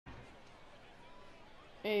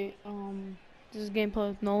Hey, this is gameplay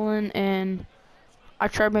with Nolan, and I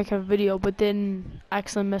tried making a video, but then I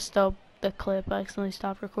accidentally messed up the clip. I accidentally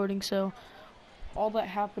stopped recording, so all that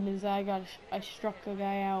happened is I struck a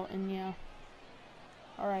guy out, and yeah.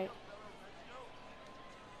 Alright.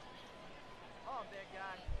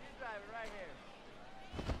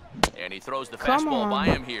 And he throws the Come fastball on. by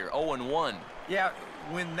him here, 0-1. Yeah,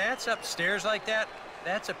 when that's upstairs like that,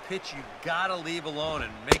 that's a pitch you gotta leave alone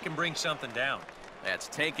and make him bring something down. That's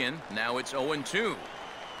taken. Now it's 0-2.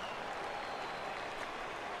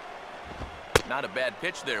 Not a bad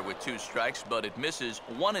pitch there with 2 strikes, but it misses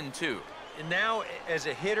 1-2. And now, as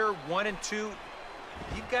a hitter, 1 and 2,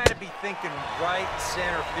 you've got to be thinking right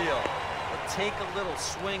center field. But take a little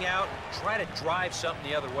swing out and try to drive something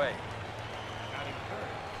the other way.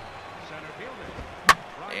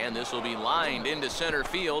 And this will be lined into center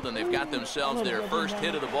field, and they've got themselves their first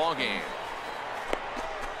hit of the ball game.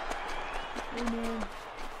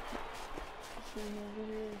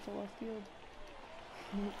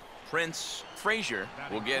 Prince Frazier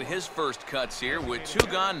will get his first cuts here with 2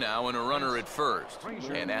 gone now and a runner at first.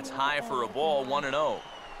 And that's high for a ball, 1-0.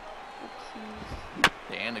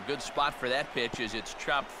 And a good spot for that pitch is it's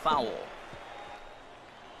chopped foul.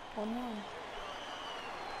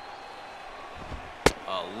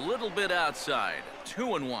 A little bit outside,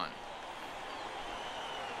 2-1.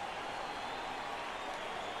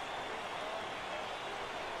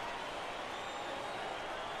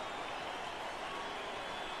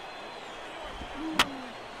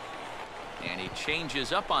 And he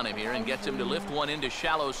changes up on him here and gets him to lift one into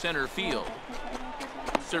shallow center field.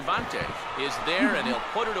 Cervantes is there, and he'll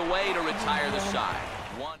put it away to retire the side.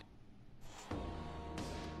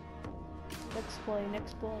 Next play.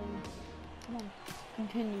 Come on,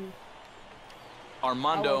 continue.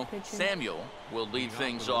 Armando Samuel will lead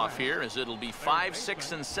things off here as it'll be 5,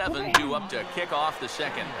 6, and 7 due up to kick off the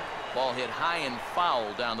second. Ball hit high and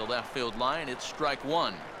foul down the left field line. It's strike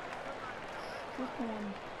 1.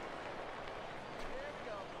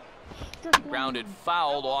 Grounded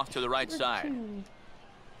fouled off to the right side.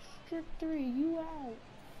 Strike 3, you out.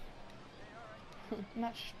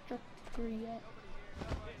 Not strike 3 yet.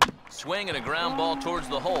 Swing and a ground ball towards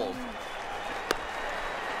the hole.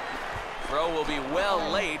 Throw will be well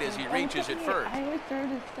late as he reaches it first. I would throw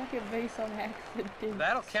to second base on accident.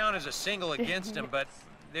 That'll count as a single against him, but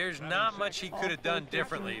there's not much he could have done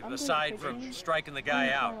differently aside from striking the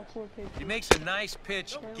guy out. He makes a nice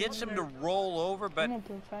pitch, gets him to roll over, but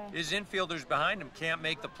his infielders behind him can't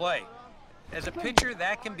make the play. As a pitcher,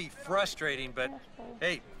 that can be frustrating, but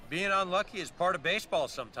hey, being unlucky is part of baseball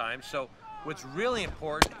sometimes, so what's really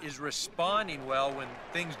important is responding well when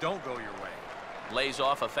things don't go your way. Lays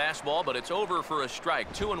off a fastball, but it's over for a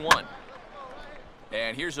strike, 2-1.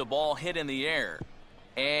 And here's a ball hit in the air.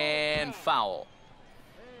 And foul.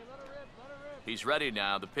 He's ready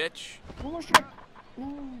now. The pitch.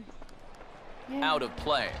 Out of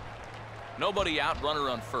play. Nobody out, runner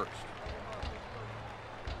on first.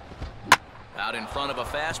 Out in front of a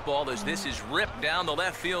fastball as this is ripped down the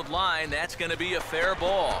left field line. That's going to be a fair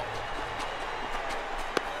ball.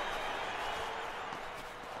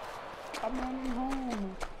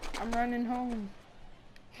 I'm running home.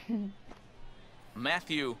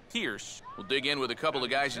 Matthew Pierce will dig in with a couple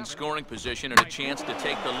of guys in scoring position and a chance to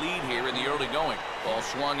take the lead here in the early going. Ball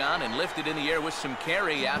swung on and lifted in the air with some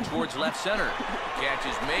carry out towards left center. Catch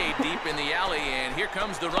is made deep in the alley, and here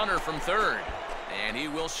comes the runner from third. And he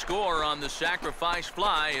will score on the sacrifice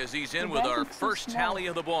fly as he's in with our first tally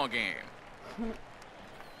of the ball game.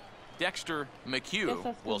 Dexter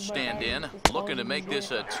McHugh will stand in, looking to make this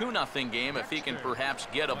a 2-0 game if he can perhaps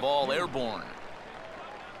get a ball airborne.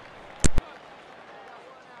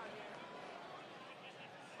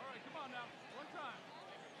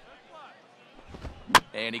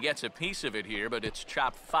 And he gets a piece of it here, but it's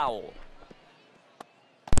chopped foul.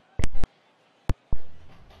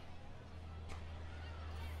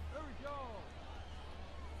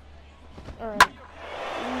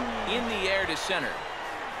 In the air to center.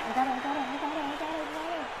 I got it.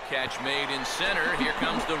 Catch made in center. Here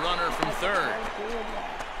comes the runner from third.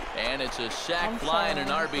 And it's a sac fly and an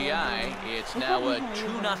RBI. It's now a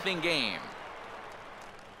 2-0 game.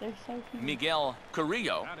 Miguel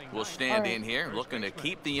Carrillo will stand in here, looking to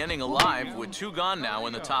keep the inning alive with 2 gone now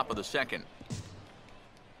in the top of the second.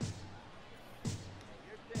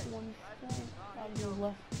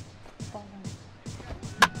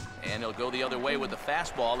 And he'll go the other way with the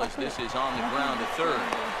fastball as this is on the ground to third.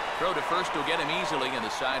 Throw to first will get him easily, and the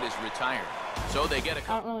side is retired. So they get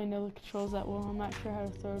a... I don't really know the controls that well. I'm not sure how to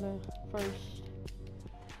throw to first.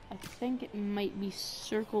 I think it might be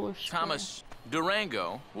circle or square. Thomas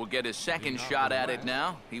Durango will get his second shot at it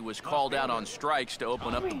now. He was called out on strikes to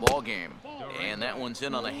open up the ball game. And that one's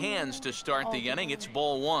in on the hands to start the inning. It's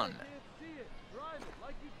ball one.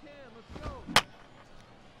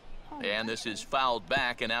 And this is fouled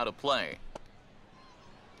back and out of play.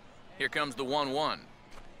 Here comes the 1-1.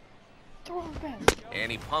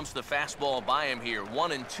 And he pumps the fastball by him here.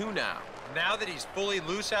 1-2 now. Now that he's fully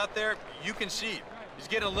loose out there, you can see he's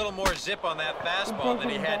getting a little more zip on that fastball than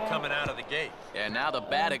he had coming out of the gate. And now the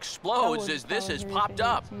bat explodes as this has popped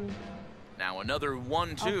up. Now another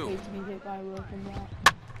 1-2.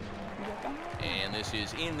 And this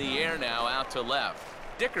is in the air now, out to left.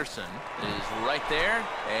 Dickerson is right there,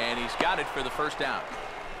 and he's got it for the first out.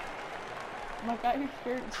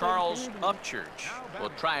 Charles Upchurch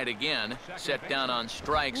will try it again. Set down on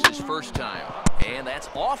strikes his first time. And that's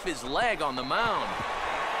off his leg on the mound.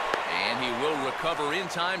 And he will recover in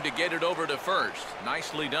time to get it over to first.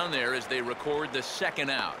 Nicely done there as they record the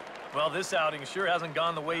second out. Well, this outing sure hasn't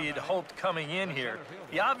gone the way he'd hoped coming in here.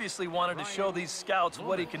 He obviously wanted to show these scouts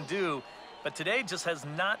what he can do, but today just has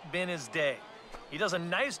not been his day. He does a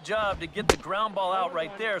nice job to get the ground ball out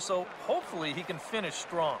right there, so hopefully he can finish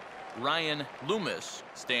strong. Ryan Loomis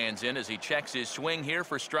stands in as he checks his swing here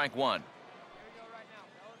for strike one.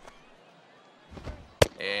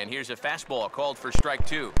 And here's a fastball called for strike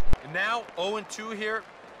two. And now 0-2 here.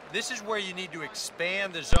 This is where you need to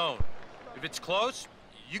expand the zone. If it's close,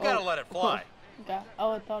 you got to let it fly.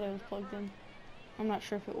 Oh, I thought it was plugged in. I'm not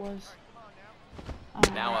sure if it was.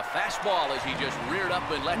 Now a fastball as he just reared up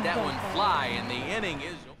and let that one fly, and the inning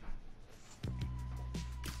is...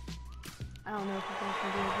 I don't know if it's going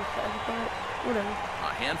to do this, but whatever.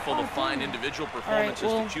 A handful of fine individual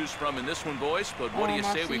performances to choose from in this one, boys. But what do you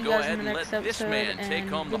say we go ahead and let this man take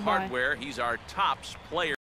home the hardware? He's our tops player.